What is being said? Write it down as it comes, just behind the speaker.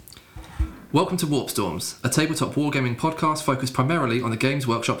Welcome to Warp Storms, a tabletop wargaming podcast focused primarily on the Games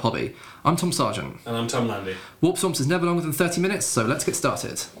Workshop hobby. I'm Tom Sargent. And I'm Tom Landy. Warp Storms is never longer than 30 minutes, so let's get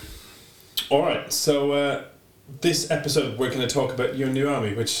started. Alright, so this episode we're going to talk about your new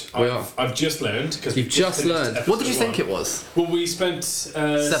army, which I've just learned. You've just learned. What did you think it was? Well, we spent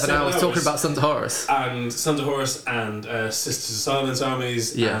 7 hours talking about Sons of Horus. And Sons of Horus and Sisters of Silence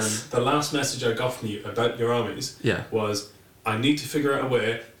armies. Yes. And the last message I got from you about your armies was, I need to figure out a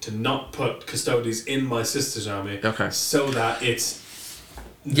way to not put Custodes in my sister's army so that it's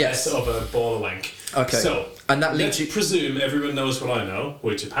less of a ball of wank. Okay. So, and that let's presume everyone knows what I know,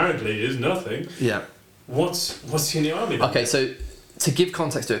 which apparently is nothing. Yeah. What's your new army then? Okay, so to give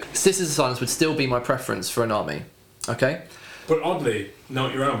context to it, Sisters of Silence would still be my preference for an army. Okay? But oddly,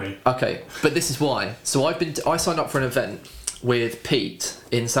 not your army. Okay, but this is why. So I signed up for an event with Pete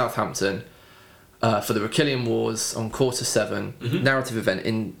in Southampton for the Rakillian Wars on Quarter 7 narrative event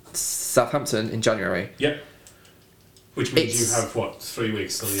in Southampton in January. Yep. Which means you have, 3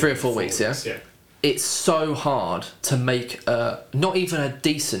 weeks? 3 or 4 weeks, yeah. It's so hard to make not even a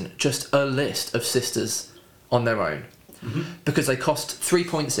decent, just a list of sisters on their own. Because they cost 3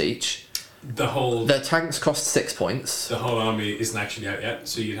 points each. Their tanks cost 6 points. The whole army isn't actually out yet,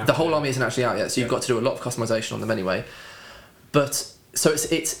 so you'd have the whole army isn't actually out yet, so you've got to do a lot of customization on them anyway. But so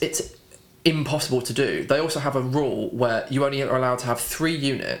it's impossible to do. They also have a rule where you only are allowed to have 3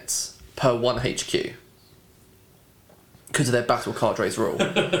 units per 1 HQ because of their battle card raise rule.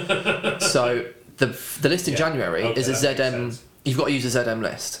 So the list in January is a ZM. You've got to use a ZM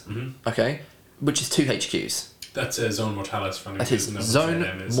list, okay, which is 2 HQs. That's a Zone Mortalis from That is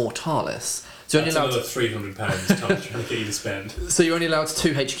Zone Mortalis. So that's another £300 Tom's trying to get you to spend. So you're only allowed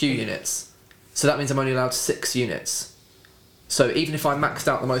 2 HQ units. So that means I'm only allowed 6 units. So even if I maxed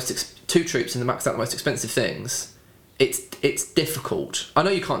out the 2 troops and maxed out the most expensive things, it's difficult. I know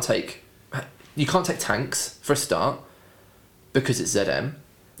you can't take tanks for a start because it's ZM.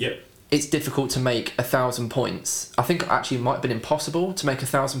 Yep. It's difficult to make 1,000 points. I think actually it might have been impossible to make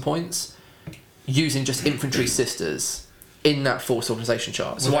 1,000 points using just infantry sisters in that force organisation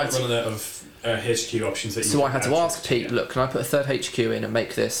chart. So without running out of HQ options that you So I had to ask Pete, look, can I put a 3rd HQ in and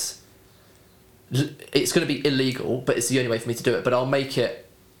make this? It's going to be illegal, but it's the only way for me to do it. But I'll make it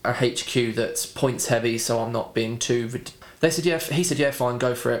a HQ that's points heavy, so I'm not being too. They said, yeah. He said, yeah, fine,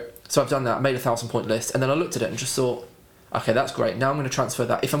 go for it. So I've done that. I made a 1,000 point list, and then I looked at it and just thought, okay, that's great. Now I'm going to transfer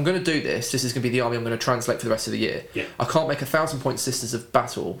that. If I'm going to do this is going to be the army I'm going to translate for the rest of the year. Yeah. I can't make 1,000 point Sisters of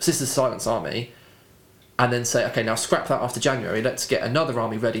Silence army, and then say, okay, now scrap that after January. Let's get another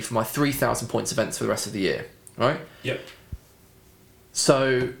army ready for my 3,000 points events for the rest of the year, right? Yep.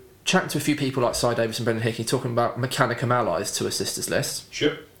 So, chatting to a few people like Cy Davis and Brendan Hickey talking about Mechanicum allies to a Sisters list.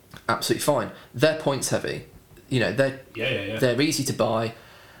 Sure. Absolutely fine. They're points heavy. You know, they're easy to buy,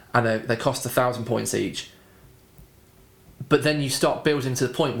 and they cost 1,000 points each. But then you start building to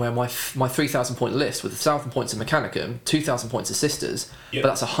the point where my 3,000 point list with 1,000 points of Mechanicum, 2,000 points of Sisters, but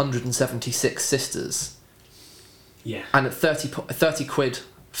that's 176 Sisters. Yeah. And at 30 quid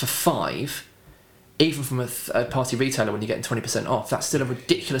for 5, even from a third-party retailer when you're getting 20% off, that's still a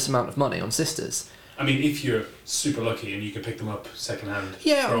ridiculous amount of money on Sisters. I mean, if you're super lucky and you can pick them up second-hand.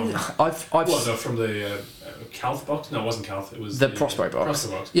 Yeah, from the Calth box? No, it wasn't Calth. It was the Prospero box.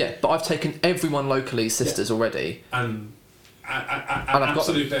 Prospero box. Yeah, but I've taken everyone locally Sisters already. And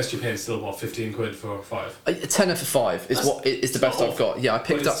absolute best you're paying still 15 quid for 5. A tenner for 5 is the best I've got. Yeah, I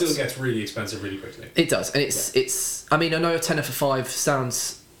picked up. But it still gets really expensive really quickly. It does, and it's. I mean, I know a tenner for 5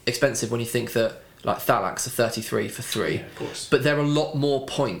 sounds expensive when you think that like Thalax are 33 for 3. Yeah, of course. But there are a lot more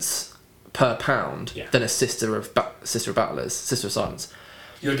points per pound than a Sister of Battlers, Sister of Silence.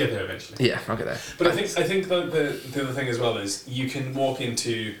 You'll get there eventually. Yeah, I'll get there. But I think that the other thing as well is you can walk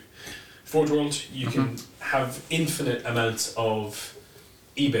into Forge World, you can have infinite amounts of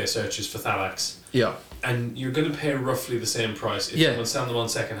eBay searches for Thalax. Yeah. And you're going to pay roughly the same price if someone's selling them on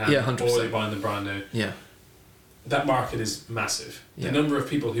second hand or they're buying them brand new. Yeah. That market is massive. Yeah. The number of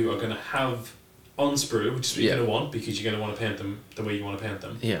people who are going to have on sprue, which is what you're going to want because you're going to want to paint them the way you want to paint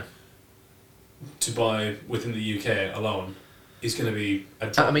them. Yeah. To buy within the UK alone is going to be a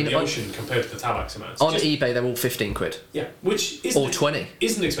drop in the ocean compared to the Thalax amounts. On eBay, they're all 15 quid. Yeah, which or 20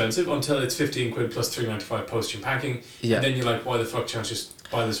 isn't expensive until it's 15 quid plus $3.95 postage and packing. Yeah. And then you're like, why the fuck can't I just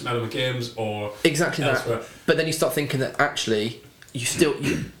buy this from Element Games or exactly elsewhere? That. But then you start thinking that actually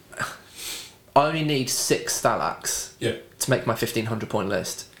I only need 6 Thalax to make my 1,500 point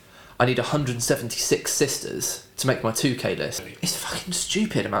list. I need 176 Sisters to make my 2k list. It's a fucking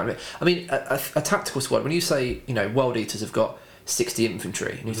stupid amount of it. I mean, a tactical squad, when you say, World Eaters have got 60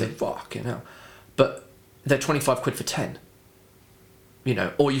 infantry, and you think, fucking hell. But they're 25 quid for 10.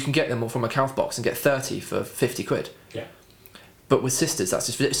 or you can get them from a Calf box and get 30 for 50 quid. Yeah. But with sisters,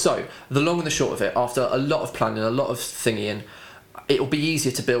 that's just... So, the long and the short of it, after a lot of planning, a lot of thingying, it'll be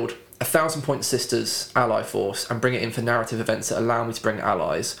easier to build 1,000-point sisters ally force and bring it in for narrative events that allow me to bring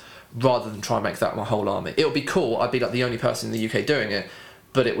allies, rather than try and make that my whole army. It'll be cool, I'd be like the only person in the UK doing it,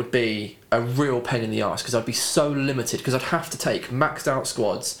 but it would be a real pain in the arse, because I'd be so limited, because I'd have to take maxed out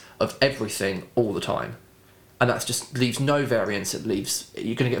squads of everything all the time. And that just leaves no variance,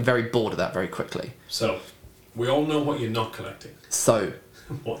 you're going to get very bored of that very quickly. So... we all know what you're not collecting. So...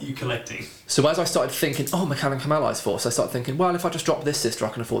 what are you collecting? So as I started thinking, Mechanicum Allies Force, I started thinking, well, if I just drop this sister, I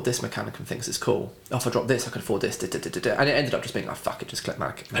can afford this Mechanicum things, it's cool. If I drop this, I can afford this, and it ended up just being like, fuck it, just collect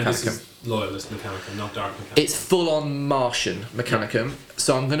Mechanicum. And this is Loyalist Mechanicum, not Dark Mechanicum. It's full-on Martian Mechanicum,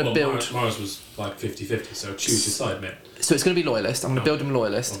 so I'm going to build... Mars was like 50-50, so choose your side, mate. So it's going to be Loyalist, I'm going to build them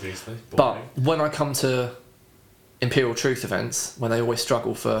Loyalist. Obviously. But when I come to Imperial Truth events, when they always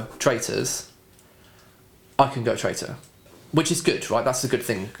struggle for traitors... I can go traitor, which is good, right? That's a good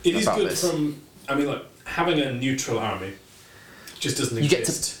thing it is about good this. Having a neutral army just doesn't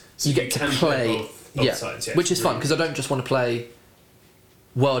exist. You get to play both sides, which is fun, because I don't just want to play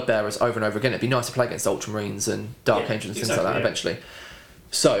World Bearers over and over again. It'd be nice to play against Ultramarines and Dark Angels and things like that eventually.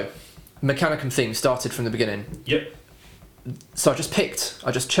 So, Mechanicum theme started from the beginning. Yep. So I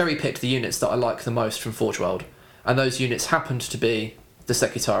just cherry-picked the units that I like the most from Forge World, and those units happened to be the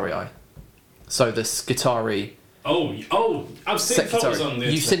Secutarii. So the Skitarii... Oh, I've seen photos on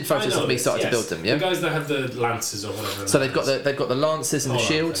this. You've seen photos of me starting to build them, yeah? The guys that have the lances or whatever. So they've got the lances and the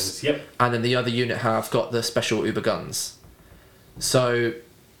shields, and then the other unit have got the special Uber guns. So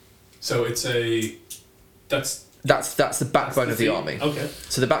it's that's the backbone of the army. Okay.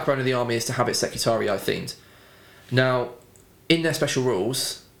 So the backbone of the army is to have it Secutarii themed. Now, in their special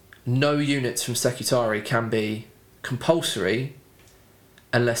rules, no units from Secutarii can be compulsory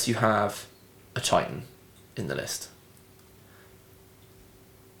unless you have a Titan in the list.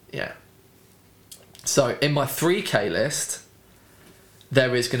 Yeah. So in my 3K list,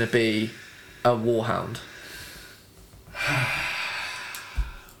 there is going to be a Warhound.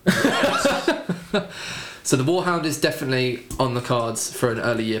 So the Warhound is definitely on the cards for an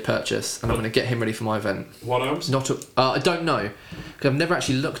early year purchase, and I'm going to get him ready for my event. What arms? I don't know, because I've never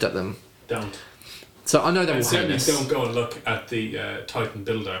actually looked at them. Don't. So I know they're all certainly heinous. Don't go and look at the Titan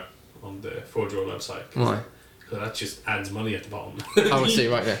Builder on the Forge World website. Why? Because that just adds money at the bottom. Oh, I see,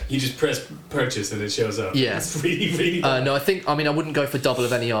 right there. You just press purchase and it shows up. Yeah. It's really, really bad. No, I wouldn't go for double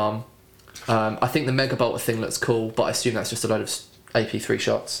of any arm. I think the Mega Bolter thing looks cool, but I assume that's just a load of AP3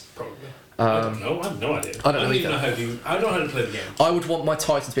 shots. Probably. I don't know. I have no idea. I don't know how to play the game. I would want my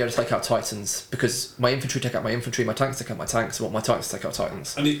Titans to be able to take out Titans, because my infantry take out my infantry, my tanks take out my tanks. I want my Titans to take out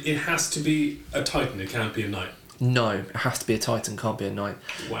Titans. And it has to be a Titan. It can't be a Knight. No, it has to be a Titan, can't be a Knight.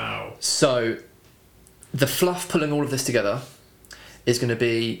 Wow. So, the fluff pulling all of this together is going to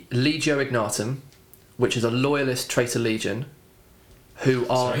be Legio Ignatum, which is a loyalist traitor legion, who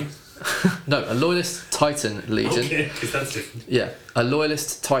are... Sorry? No, a loyalist Titan legion. Okay, because that's different. Yeah, a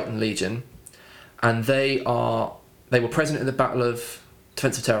loyalist Titan legion, and they were present in the Battle of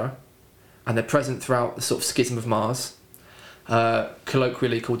Defense of Terra, and they're present throughout the sort of Schism of Mars,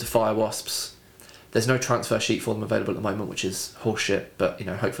 colloquially called the Fire Wasps. There's no transfer sheet for them available at the moment, which is horseshit, but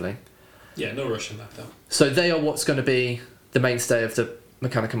hopefuly. Yeah, no rush on that though. So they are what's going to be the mainstay of the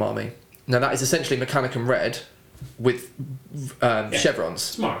Mechanicum army. Now that is essentially Mechanicum red with chevrons.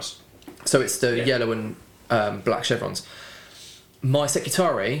 It's Mars. So it's the yellow and black chevrons. My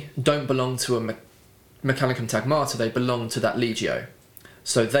Secutarii don't belong to a Mechanicum Tagmata, they belong to that Legio.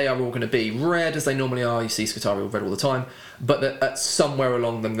 So they are all going to be red as they normally are. You see Scutarii all red all the time, but at somewhere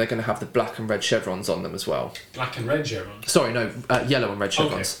along them they're going to have the black and red chevrons on them as well. Black and red chevrons? Sorry, no, yellow and red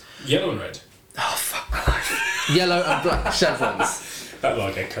chevrons. Okay. Yellow and red? Oh, fuck my life. Yellow and black chevrons. That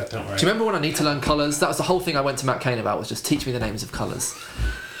will get cut, don't worry. Do you remember when I need to learn colours? That was the whole thing I went to Matt Cain about, was just teach me the names of colours.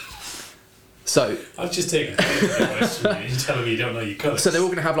 So... I've just taken a question. You're telling me you don't know your colours. So they're all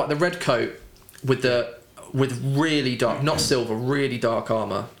going to have like the red coat with really dark, not silver, really dark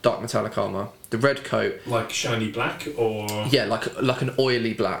armour, dark metallic armour. The red coat, like shiny black, or like an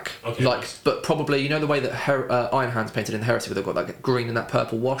oily black, okay, like nice. But probably the way that Iron Hand's painted in Heresy, where they've got that green and that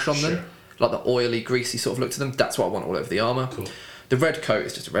purple wash on them, like the oily, greasy sort of look to them. That's what I want all over the armour. Cool. The red coat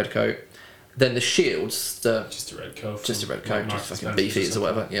is just a red coat. Then the shields, just a red coat, just fucking beefeaters or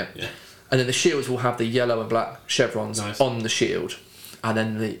whatever, yeah. And then the shields will have the yellow and black chevrons on the shield. And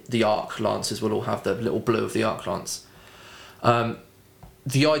then the arc lances will all have the little blue of the arc lance.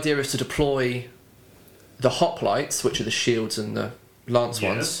 The idea is to deploy the hoplites, which are the shields and the lance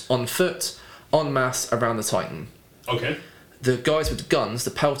ones, on foot, en masse around the Titan. Okay. the guys with the guns,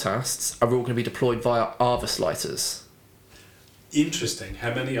 the peltasts, are all going to be deployed via Arvis lighters. Interesting.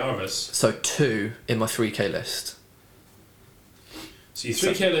 How many Arvis? So 2 in my 3k list. So your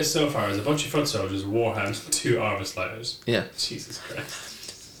 3k list so far is a bunch of foot soldiers, warhound, 2 Arvis lighters. Yeah. Jesus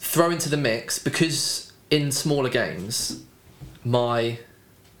Christ. Throw into the mix, because in smaller games, those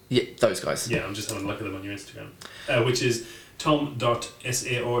guys. Yeah, I'm just having a look at them on your Instagram. Which is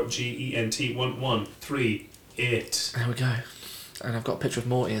tom.sargent11338. There we go. And I've got a picture of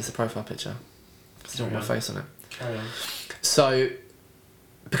Morty as the profile picture. Because I don't want my face on it. Carry on. So,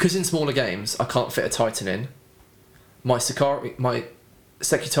 because in smaller games I can't fit a Titan in, my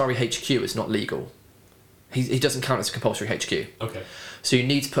Secretary HQ is not legal. He doesn't count as a compulsory HQ. Okay. So you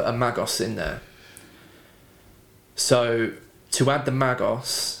need to put a Magos in there. So, to add the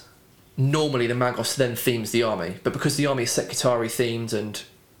Magos, normally the Magos then themes the army, but because the army is Secretary themed and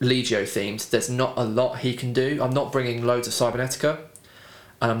Legio themed, there's not a lot he can do. I'm not bringing loads of Cybernetica,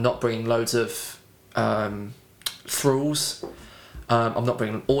 and I'm not bringing loads of Thralls. I'm not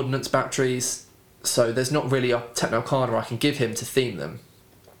bringing ordnance batteries, so there's not really a Techno-Arcana I can give him to theme them.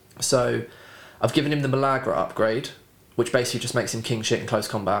 So I've given him the Malagra upgrade, which basically just makes him king shit in close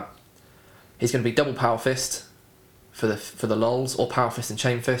combat. He's going to be double Power Fist for the lols, or Power Fist and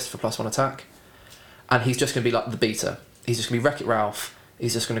Chain Fist for +1 attack, and he's just going to be like the beater. He's just going to be Wreck-It Ralph.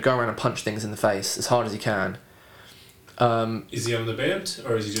 He's just going to go around and punch things in the face as hard as he can. Is he on the band,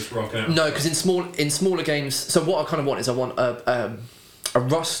 or is he just rocking out? No, because in smaller games. So what I kind of want is I want a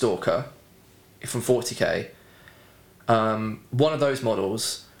Rust Stalker from 40k. One of those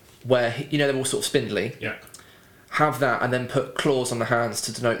models where they're all sort of spindly. Yeah. Have that, and then put claws on the hands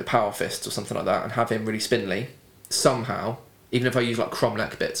to denote the Power Fist or something like that, and have him really spindly somehow. Even if I use like Crom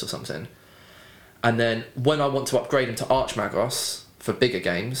neck bits or something. And then when I want to upgrade him to Archmagos for bigger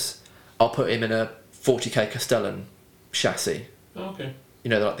games, I'll put him in a 40k Castellan chassis. Oh, okay.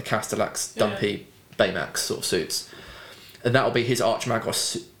 They're like the Castellax, Dumpy, Baymax sort of suits. And that'll be his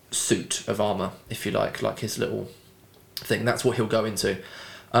Archmagos suit of armour, if you like his little thing. That's what he'll go into.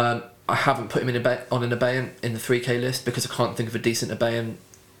 I haven't put him on an Abeyant in the 3k list because I can't think of a decent Abeyant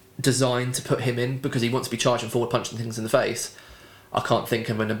design to put him in, because he wants to be charging forward, punching things in the face. I can't think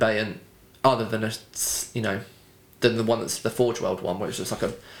of an Abeyant other than than the one that's the Forge World one, where it's just like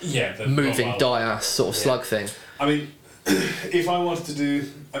a moving die-ass sort of slug thing. I mean, if I wanted to do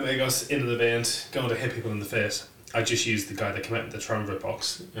Amigos into the band, going to hit people in the face, I just use the guy that came out with the Triumvirate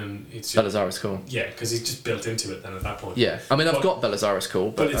box, and it's just, Bellazzara's cool. Yeah, because he's just built into it then at that point. Yeah, I mean, I've got Bellazzara's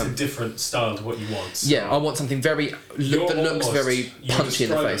cool, but it's a different style to what you want. So yeah, I want something that looks very punchy in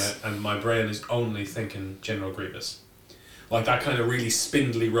the face. And my brain is only thinking General Grievous. Like that kind of really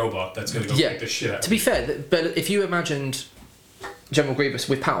spindly robot that's going to go kick the shit out. To be fair, but if you imagined General Grievous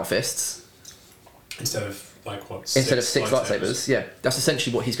with Power Fists instead of six lightsabers, that's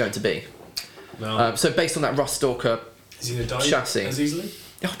essentially what he's going to be. No. So based on that Rust Stalker is he going to die chassis as easily?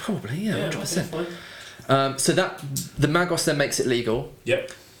 Oh, probably, 100%. Okay, so that the Magos then makes it legal.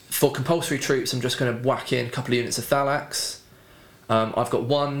 Yep. For compulsory troops, I'm just going to whack in a couple of units of Thalax. I've got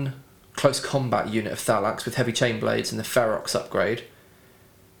one close combat unit of Thalax with heavy chain blades and the Ferox upgrade,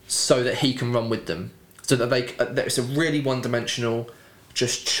 so that he can run with them. So that it's a really one-dimensional,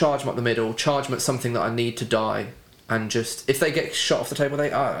 just charge them up the middle, charge them at something that I need to die, and just, if they get shot off the table, I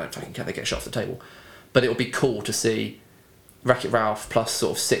don't fucking care, they get shot off the table. But it'll be cool to see Wreck-It Ralph plus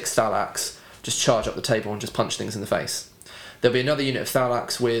sort of 6 Thalax just charge up the table and just punch things in the face. There'll be another unit of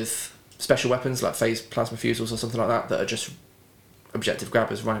Thalax with special weapons like phase plasma fusils or something like that are just objective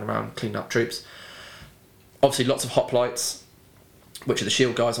grabbers running around cleaning up troops. Obviously lots of hoplites, which are the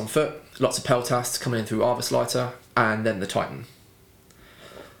shield guys on foot, lots of peltasts coming in through Arvis Lighter, and then the Titan.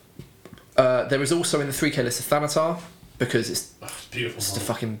 There is also in the 3k list of Thanatar, because it's beautiful. It's the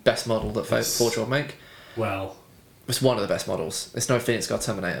fucking best model that Forge World make. Well, it's one of the best models. It's no Phoenix Guard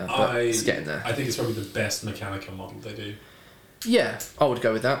Terminator, but it's getting there. I think it's probably the best mechanical model they do. Yeah, I would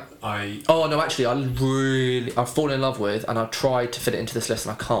go with that. Oh no, actually, I've fallen in love with, and I've tried to fit it into this list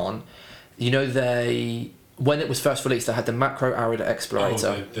and I can't. When it was first released, they had the Macro Arida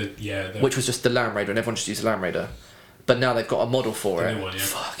Explorator, which was just the Land Raider, and everyone just used the Land Raider. But now they've got a model for it. New one, yeah.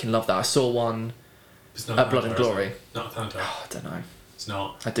 Fucking love that. I saw one at Blood and Glory. Not Thanatar. Oh, I don't know. It's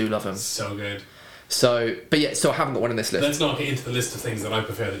not. I do love him. It's so good. So I haven't got one on this list. Let's not get into the list of things that I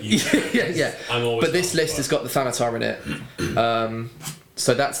prefer that you yeah. But this list has got the Thanatar in it.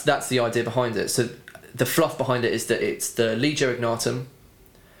 So that's the idea behind it. So the fluff behind it is that it's the Legio Ignatum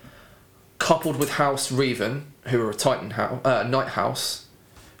coupled with House Revan, who are a Titan Knight House,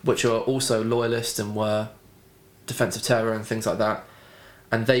 which are also loyalist and were defensive terror and things like that.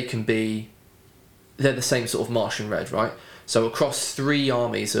 And they're the same sort of Martian red, right? So across 3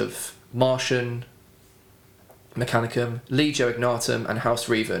 armies of Martian, Mechanicum, Legio Ignatum, and House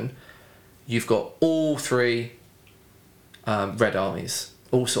Reven, you've got all 3 red armies,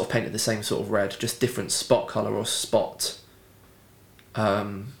 all sort of painted the same sort of red, just different spot colour or spot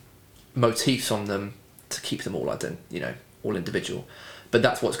motifs on them to keep them all all individual. But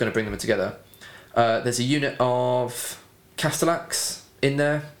that's what's going to bring them together. There's a unit of Castellax in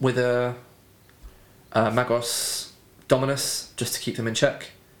there with a Magos Dominus just to keep them in check.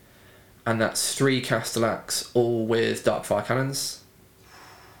 And that's 3 Castellax, all with Darkfire cannons.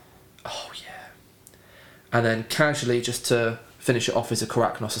 Oh, yeah. And then casually, just to finish it off, is a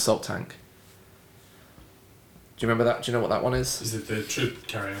Karaknos assault tank. Do you remember that? Do you know what that one is? Is it the troop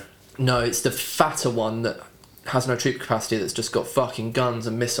carrier? No, it's the fatter one that has no troop capacity, that's just got fucking guns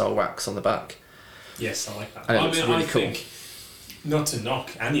and missile racks on the back. Yes, I like that. And it looks really cool. Think, not to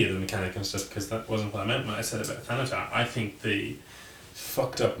knock any of the mechanic and stuff, because that wasn't what I meant when I said about Thanatar, I think the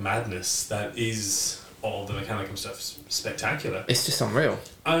fucked up madness that is all the Mechanicum stuff is spectacular. It's just unreal.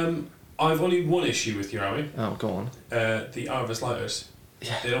 I've only one issue with your army. Oh, go on. The Arvis Lighters.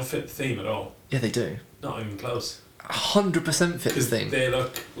 Yeah. They don't fit the theme at all. Yeah, they do. Not even close. 100% fit the theme. They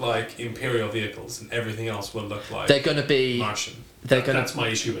look like Imperial vehicles, and everything else will look like they're going to be Martian. That's my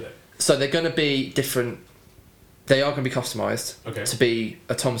issue with it. So they're going to be different. They are going to be customised to be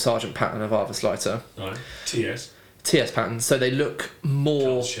a Tom Sargent pattern of Arvis Lighter. Right. TS pattern. So they look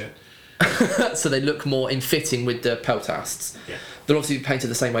more. Shit. So they look more in fitting with the peltasts. Yeah. They're obviously painted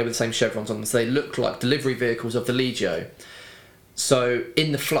the same way with the same chevrons on them. So they look like delivery vehicles of the Legio. So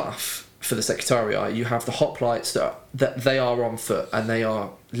in the fluff for the Secretarii, you have the hoplites that they are on foot and they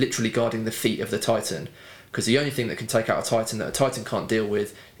are literally guarding the feet of the Titan. Because the only thing that can take out a Titan that a Titan can't deal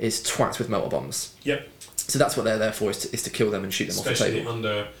with is twats with melter bombs. Yep. So that's what they're there for, is to kill them and shoot them off the table. Especially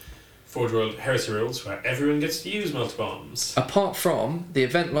under Forge World Heresy rules, where everyone gets to use melter bombs. Apart from the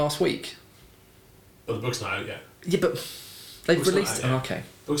event last week. Well, the book's not out yet. Yeah, but they've released it. Oh, okay.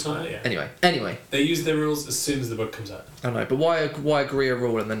 Book's not out yet. Anyway. They use their rules as soon as the book comes out. I know, but why agree a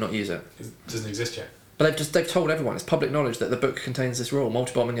rule and then not use it? It doesn't exist yet. But they've told everyone, it's public knowledge that the book contains this rule.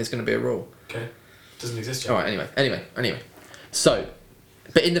 Multi-bombing is going to be a rule. Okay. Doesn't exist yet. Alright, anyway. So,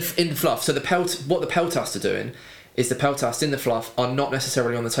 but in the fluff, so what the peltasts are doing is the peltasts in the fluff are not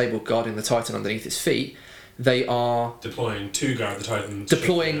necessarily on the table guarding the Titan underneath its feet. They are deploying to guard the Titan.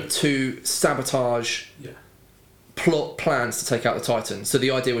 Deploying to sabotage. Yeah. Plot plans to take out the Titan. So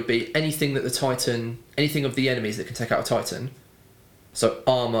the idea would be anything of the enemies that can take out a Titan, so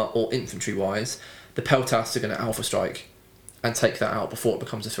armour or infantry wise, the peltasts are going to alpha strike and take that out before it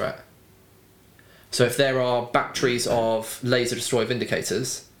becomes a threat. So if there are batteries of laser destroy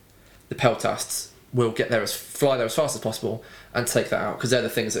vindicators, the peltasts will fly there as fast as possible and take that out, because they're the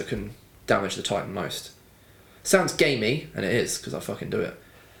things that can damage the Titan most. Sounds gamey, and it is, because I fucking do it.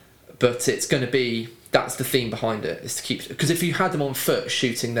 But it's going to be, that's the theme behind it, is to keep, because if you had them on foot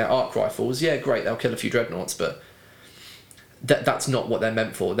shooting their arc rifles, yeah, great, they'll kill a few dreadnoughts, but that's not what they're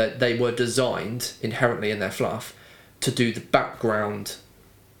meant for. They were designed inherently in their fluff to do the background,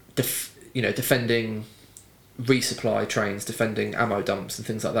 defending resupply trains, defending ammo dumps and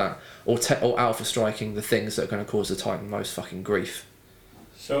things like that, or alpha striking the things that are going to cause the Titan most fucking grief.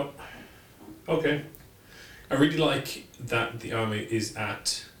 So, okay. I really like that the army is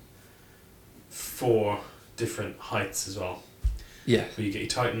at 4 different heights as well. Yeah. Where you get your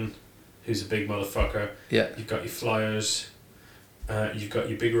Titan, who's a big motherfucker. Yeah. You've got your flyers. You've got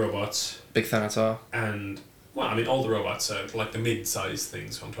your big robots. Big Thanatar. And, well, I mean, all the robots are like the mid-sized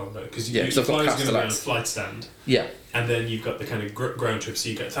things I'm talking about. Because your flyers are going to be on a flight stand. Yeah. And then you've got the kind of ground troops. So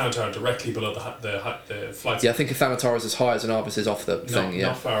you get Thanatar directly below the flight stand. Yeah, I think a Thanatar is as high as an Arvis is off the thing. Yeah.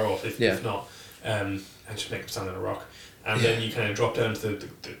 Not far off, if not. And just make them stand on a rock. And then you kind of drop down to the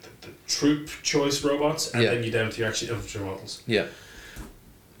troop choice robots, and then you down to your actual infantry models. Yeah.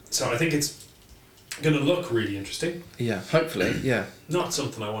 So I think it's going to look really interesting. Yeah, hopefully, yeah. Not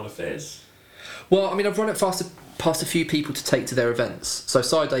something I want to face. Well, I mean, I've run it past a few people to take to their events. So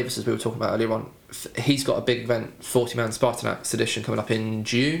Cy Davis, as we were talking about earlier on, he's got a big event, 40-man Spartanax edition, coming up in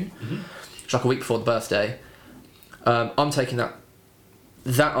June. Mm-hmm. It's like a week before the birthday. I'm taking that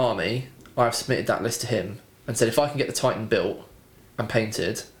army. I've submitted that list to him and said, if I can get the Titan built and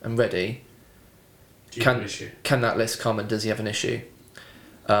painted and ready, can that list come, and does he have an issue?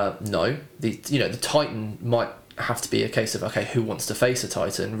 No. The Titan might have to be a case of, okay, who wants to face a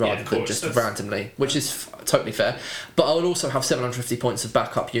Titan rather than just randomly, which is totally fair. But I will also have 750 points of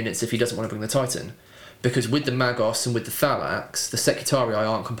backup units if he doesn't want to bring the Titan, because with the Magos and with the Thalax, the Secretarii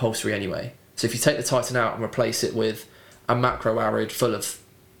aren't compulsory anyway. So if you take the Titan out and replace it with a macro arid full of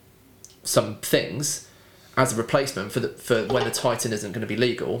some things, as a replacement for when the Titan isn't going to be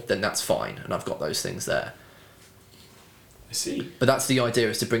legal, then that's fine, and I've got those things there. I see. But that's the idea,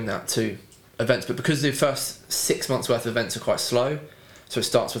 is to bring that to events. But because the first 6 months worth of events are quite slow, so it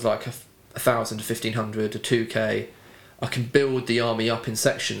starts with like 1,000 to 1,500 to 2k. I can build the army up in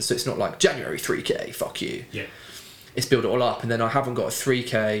sections, so it's not like January 3k, fuck you. Yeah. It's build it all up, and then I haven't got a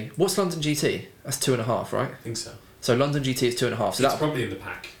 3k. What's London GT? That's 2.5, right? I think so. So London GT is 2.5. So that's probably in the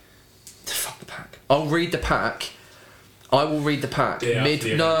pack. Fuck the pack. I'll read the pack. I will read the pack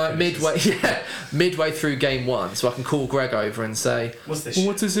midway through game 1, so I can call Greg over and say, "What's this?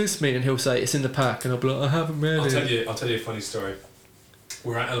 What does this mean?" And he'll say, "It's in the pack," and I'll be like, "I haven't read it." I'll tell you a funny story.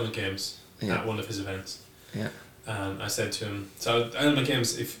 We're at Element Games at one of his events. Yeah. And I said to him, so Element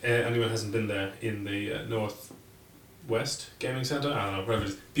Games, if anyone hasn't been there, in the North West Gaming Centre, I don't know, wherever it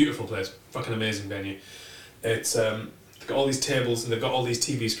is, beautiful place, fucking amazing venue. It's they've got all these tables and they've got all these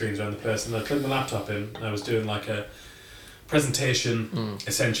TV screens around the place, and I plugged my laptop in and I was doing like a presentation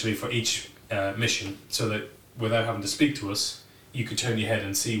essentially for each mission, so that without having to speak to us, you could turn your head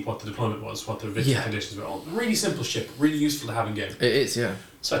and see what the deployment was, what the victory conditions were. All really simple shit, really useful to have in game. It is, yeah.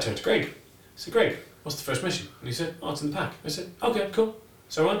 So I turned to Greg. I said, "Greg, what's the first mission?" And he said, "Oh, it's in the pack." I said, "Okay, cool."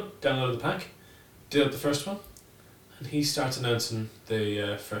 So I went, downloaded the pack, did out the first one, and he starts announcing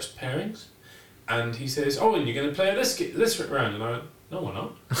the first pairings, and he says, "Oh, and you're going to play this round?" And I went, "No, we're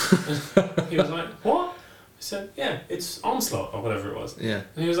not." And he was like, "What?" I said, "Yeah, it's Onslaught," or whatever it was. Yeah.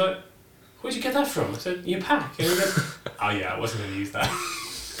 And he was like, "Where'd you get that from?" I said, "Your pack." And he went, "Oh yeah, I wasn't going to use that."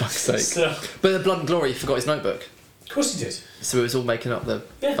 Fuck's sake. So, but the Blood and Glory, he forgot his notebook. Of course he did. So it was all making up the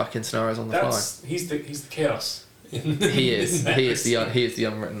fucking scenarios on the fly. He's the chaos. He is the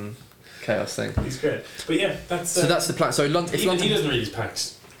unwritten chaos thing. He's great. But yeah, that's so that's the plan. So London, he doesn't read his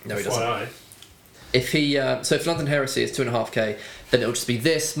packs. No, he doesn't. FYI. If London Heresy is 2.5k, then it'll just be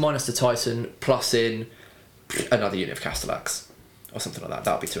this minus the Titan plus in another unit of Castellax or something like that.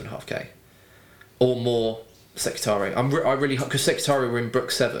 That'll be 2.5k or more. Secretari. I really, because Secretari were in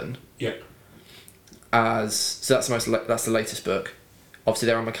book 7. Yeah. So that's the latest book. Obviously,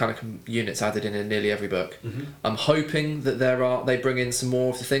 there are mechanical units added in nearly every book. Mm-hmm. I'm hoping that they bring in some more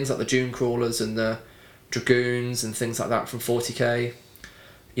of the things like the Dune Crawlers and the Dragoons and things like that from 40k.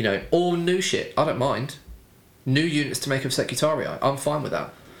 You know, or new shit. I don't mind. New units to make of Secretari. I'm fine with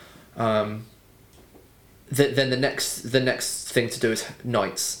that. Then the next thing to do is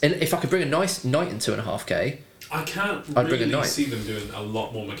knights. And if I could bring a nice knight in 2.5k, I can't really see them doing a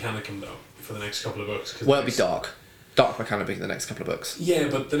lot more Mechanicum though for the next couple of books. Well, it'll be dark Mechanicum the next couple of books. Yeah,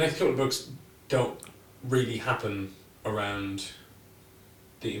 but the next couple of books don't really happen around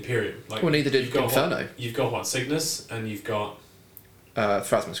the Imperium. Like, well, neither did Inferno. You've got what, Cygnus, and you've got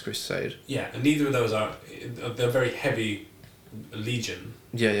Thrasma's Crusade. Yeah, and neither of those they're very heavy Legion.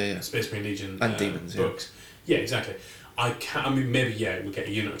 Yeah. Space Marine Legion and demons books. Yeah, exactly. Maybe we'll get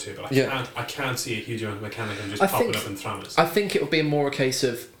a unit or two, but I can't see a huge amount of Mechanicum just popping up in Thramas. I think it would be more a case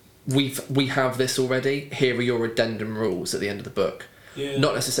of we have this already. Here are your addendum rules at the end of the book. Yeah.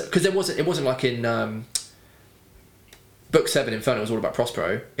 Not necessarily because it wasn't like in book 7 Inferno was all about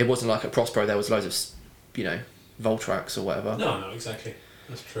Prospero. It wasn't like at Prospero there was loads of Voltrax or whatever. No, exactly.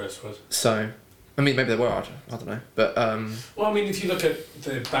 That's true, I suppose. So, I mean, maybe there were. I don't know, but well, I mean, if you look at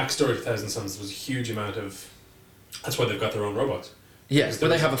the backstory of Thousand Suns, there was a huge amount of. That's why they've got their own robots. Yes, but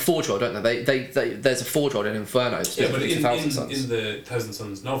they have a Forge Rod, don't they? There's a Forge Rod in Inferno. Yeah, but in the Thousand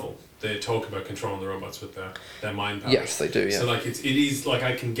Suns novel, they talk about controlling the robots with their mind powers. Yes, they do. Yeah. So like it is like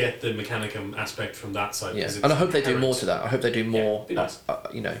I can get the Mechanicum aspect from that side. Yeah, and I hope they do more to that. I hope they do more. Yeah, nice. I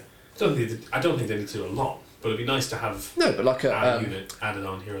don't think they need to do a lot, but it'd be nice to have. No, but like a unit added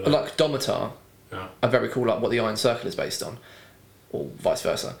on here. Like Domitar, are very cool. Like what the Iron Circle is based on, or vice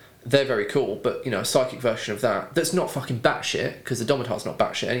versa. They're very cool, but a psychic version of that's not fucking batshit, because the Domitar's not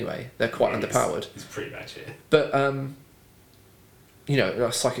batshit anyway. They're quite underpowered. It's pretty batshit. But a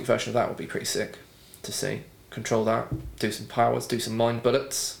psychic version of that would be pretty sick to see. Control that, do some powers, do some mind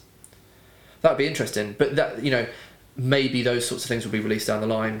bullets. That'd be interesting. But that maybe those sorts of things will be released down the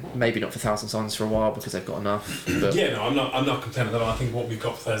line. Maybe not for Thousand Suns for a while because they've got enough. But yeah, no, I'm not complaining at all. I think what we've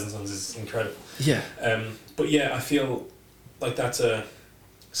got for Thousand Suns is incredible. Yeah. But yeah, I feel like that's a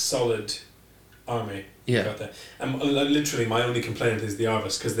solid army. Yeah. Got there. And literally, my only complaint is the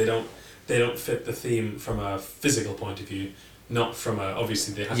Arvis, because they don't fit the theme from a physical point of view, not from a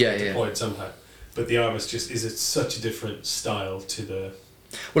obviously they have to be deployed somehow. But the Arvis just is such a different style to the.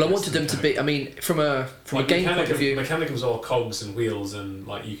 Well, I wanted them to be. I mean, from a game point of view, Mechanicum's all cogs and wheels, and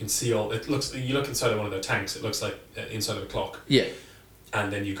like you can see all. It looks. You look inside of one of their tanks. It looks like inside of a clock. Yeah.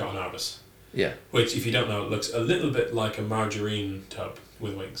 And then you've got an Arvis. Yeah. Which, if you don't know, it looks a little bit like a margarine tub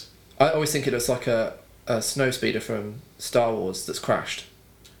with wings. I always think it looks like a a snowspeeder from Star Wars that's crashed.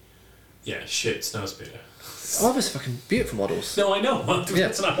 Yeah, shit, snowspeeder. Oh, there's fucking beautiful models. No, I know.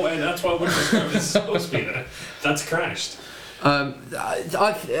 That's why I wouldn't describe it as snowspeeder. That's crashed. I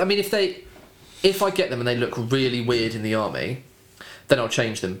mean, if I get them and they look really weird in the army, then I'll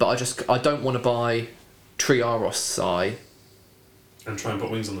change them. But I don't want to buy Triaros Sai. And try and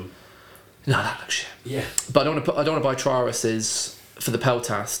put wings on them. No, that looks shit. Yeah. But I don't want to buy Triaroses for the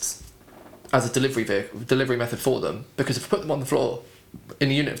Peltasts as a delivery method for them, because if I put them on the floor in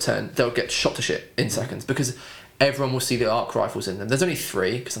a unit of 10, they'll get shot to shit in seconds, because everyone will see the arc rifles in them. There's only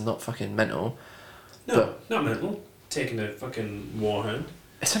 3, because I'm not fucking mental. No, not mental. Taking a fucking warhound.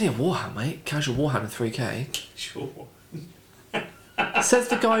 It's only a warhound, mate. Casual warhound in 3k. Sure. Says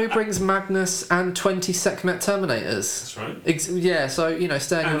the guy who brings Magnus and 20 Sekhmet Terminators. That's right. Yeah, so,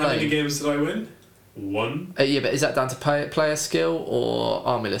 stay in your lane. How many games did I win? 1. Yeah, but is that down to player skill or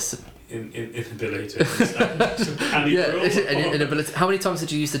army list? Inability to understand. Inability. How many times did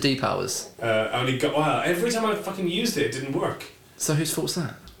you use the D powers? I only got. Wow, every time I fucking used it, it didn't work. So whose fault's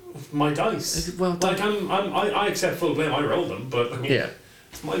that? My dice. Well, I accept full blame. I rolled them, but I mean, yeah,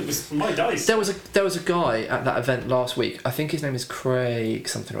 it's my dice. There was a guy at that event last week. I think his name is Craig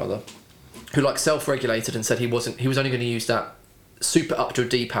something or other, who self-regulated and said he was only going to use that super up to a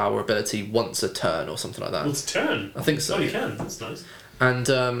D power ability once a turn or something like that. Once a turn. I think so. Oh, you can. That's nice.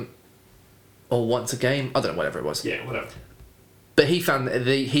 And or once a game. I don't know, whatever it was. Yeah, whatever. But he found that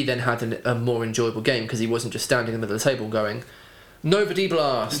he then had a more enjoyable game because he wasn't just standing in the middle of the table going, Nova D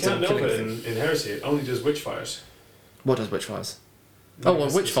Blast. You can't know it in Heresy. It only does Witchfires. What does Witchfires? Oh, well,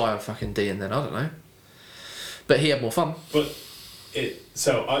 Witchfire fucking D and then, I don't know. But he had more fun. But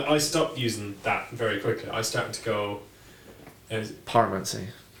so I stopped using that very quickly. I started to go... Pyromancy.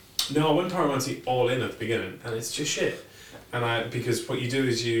 No, I went Pyromancy all in at the beginning, and it's just shit. Because what you do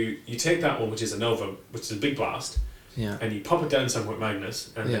is you take that one, which is a Nova, which is a big blast, and you pop it down somewhere with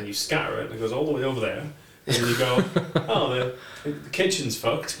Magnus, and then you scatter it, and it goes all the way over there, and then you go, oh, the kitchen's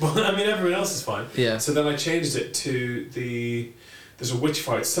fucked, but I mean everyone else is fine. Yeah. So then I changed it to there's a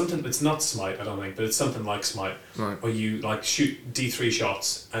Witchfire. It's something. It's not Smite, I don't think, but it's something like Smite, right, where you shoot D3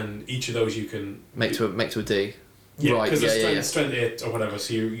 shots, and each of those you can make to a D. Yeah, right, because strength 8 or whatever,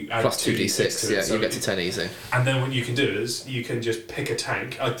 so you add plus 2d6 to it, so you get to 10 easy. And then what you can do is you can just pick a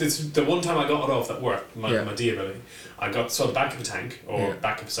tank. The one time I got it off that worked, my D ability, I saw the back of a tank or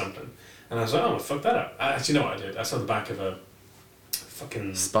back of something, and I was like, oh, fuck that up. Actually, no, I did. I saw the back of a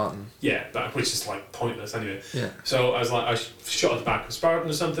fucking Spartan. Yeah, which is pointless anyway. Yeah. So I was like, I shot at the back of a Spartan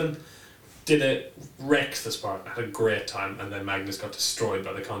or something. Did it, wrecked the Spartan, had a great time, and then Magnus got destroyed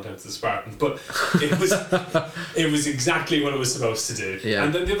by the contents of the Spartan. But it was exactly what it was supposed to do. Yeah.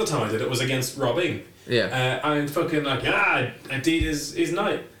 And then the other time I did it was against Robin. Yeah. And fucking I did his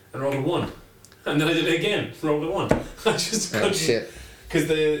knight and rolled a 1. And then I did it again, rolled a 1. I just couldn't. Shit. Because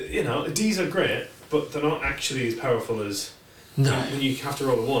Ds are great, but they're not actually as powerful as... No. When you have to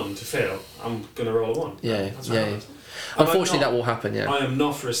roll a 1 to fail, I'm going to roll a 1. Yeah, That's what happens. Unfortunately, that will happen, yeah. I am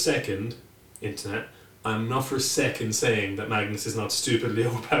not for a second... Internet, I'm not for a second saying that Magnus is not stupidly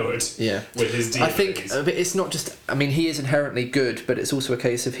overpowered with his D. I think but it's not just... I mean, he is inherently good, but it's also a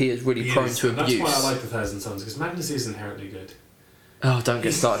case of he is really prone to abuse. That's why I like the Thousand Suns, because Magnus is inherently good. Oh, don't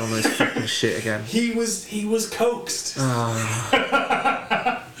get started on this fucking shit again. He was coaxed.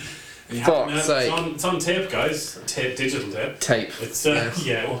 Oh. Fuck's sake. It's on tape, guys. Digital tape. It's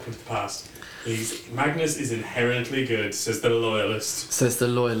welcome to the past. Magnus is inherently good, says the loyalist.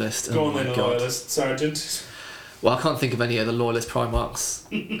 Go on then, loyalist, Sargent. Well, I can't think of any other loyalist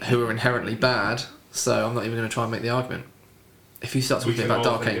Primarchs who are inherently bad, so I'm not even going to try and make the argument. If you start talking about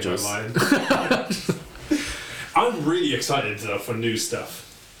Dark Angels... I'm really excited, though, for new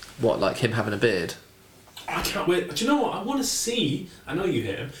stuff. What, like him having a beard? I can't wait. Do you know what? I want to see... I know you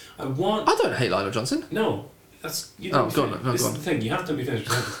hate him. I don't hate Lionel Johnson. No. That's... Go on. This is the thing. You have to be finished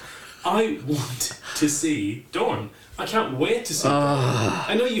with this. I want to see Dorn. I can't wait to see Dorn.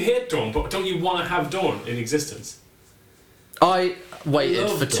 I know you hate Dorn, but don't you want to have Dorn in existence? I waited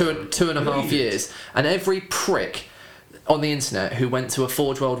for two and a half years, and every prick on the internet who went to a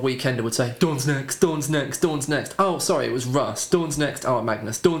Forge World weekender would say, Dorn's next, Dorn's next, Dorn's next. Oh, sorry, it was Russ. Dorn's next. Oh,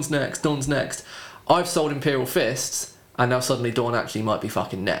 Magnus. Dorn's next, Dorn's next. I've sold Imperial Fists, and now suddenly Dorn actually might be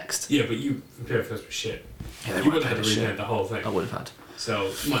fucking next. Yeah, but Imperial Fists were shit. Yeah, you would have had to rename the whole thing. I would have had.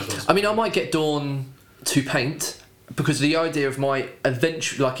 So, might as well. I mean, I might get Dawn to paint, because the idea of my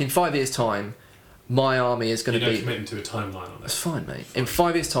eventually, in 5 years' time, my army is going to be... You're committing to a timeline on this. That's fine, mate. In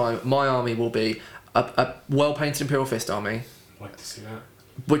 5 years' time, my army will be a well-painted Imperial Fist army. I'd like to see that.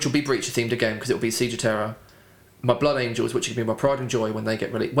 Which will be Breacher-themed again, because it will be Siege of Terror. my Blood Angels, which are going to be my pride and joy when they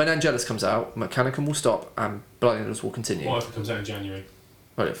get released. When Angelus comes out, Mechanicum will stop and Blood Angels will continue. What if it comes out in January?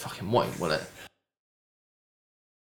 Well, it fucking won't, will it?